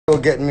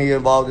getting me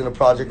involved in a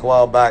project a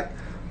while back.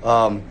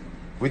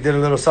 We did a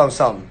little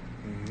something.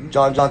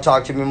 John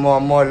talked to me more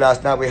and more.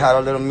 Last night we had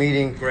a little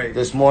meeting. Great.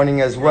 This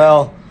morning as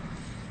well.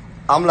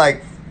 I'm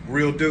like,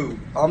 real dude.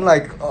 I'm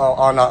like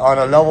on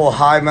a level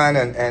high, man.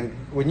 And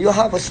when you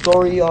have a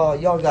story,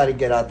 y'all got to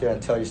get out there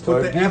and tell your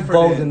story. Put the effort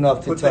bold in.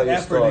 enough to tell your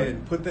story.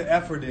 Put the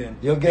effort in.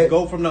 You'll get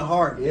go from the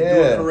heart. And do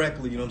it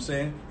correctly. You know what I'm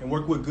saying? And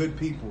work with good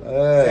people,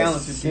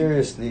 talented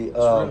seriously.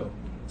 people.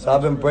 So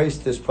I've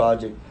embraced this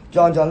project.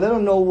 John, let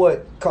them know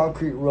what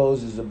Concrete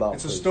Rose is about.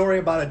 It's a story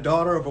about a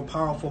daughter of a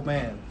powerful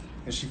man,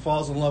 and she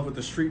falls in love with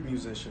a street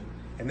musician.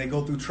 And they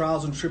go through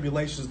trials and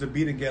tribulations to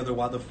be together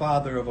while the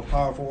father of a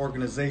powerful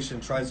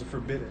organization tries to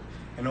forbid it.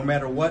 And no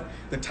matter what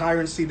the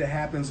tyranny that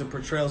happens and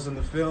portrayals in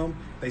the film,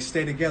 they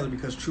stay together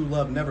because true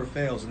love never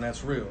fails, and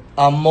that's real.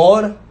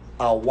 Amor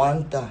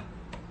aguanta.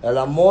 El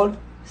amor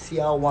sí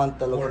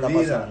aguanta lo que Por está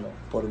vida. pasando.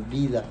 Por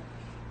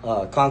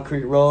vida.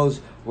 Concrete Rose,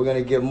 we're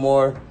going to get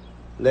more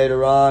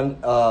later on.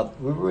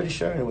 We're already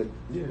sharing it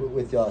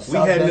with y'all. We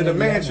heading to the Indiana,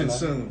 mansion man.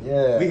 soon.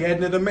 Yeah. We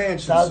heading to the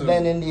mansion South soon.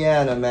 Bend,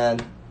 Indiana,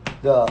 man.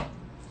 The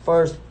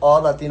first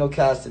all Latino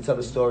cast to tell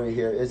the story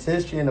here. It's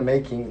history in the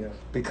making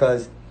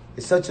because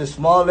it's such a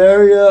small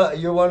area.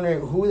 You're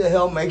wondering who the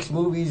hell makes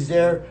movies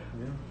there.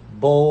 Yeah.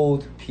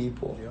 Bold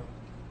people. Yeah.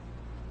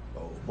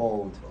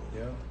 Bold.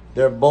 Yeah.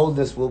 Their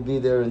boldness will be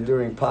their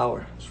enduring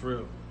power. It's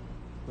real.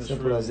 It's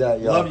Simple real. as that,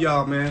 y'all. Love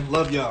y'all, man.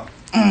 Love y'all.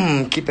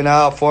 Keep an eye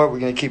out for it. We're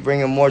gonna keep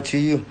bringing more to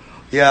you.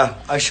 Yeah,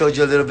 I showed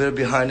you a little bit of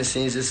behind the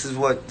scenes. This is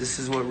what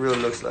real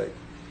looks like.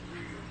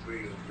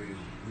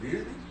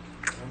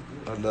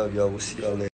 I love y'all. We'll see y'all later.